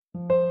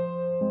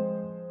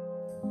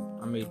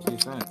made 2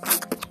 cents.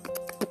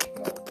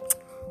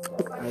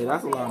 Hey,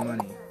 that's a lot of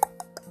money.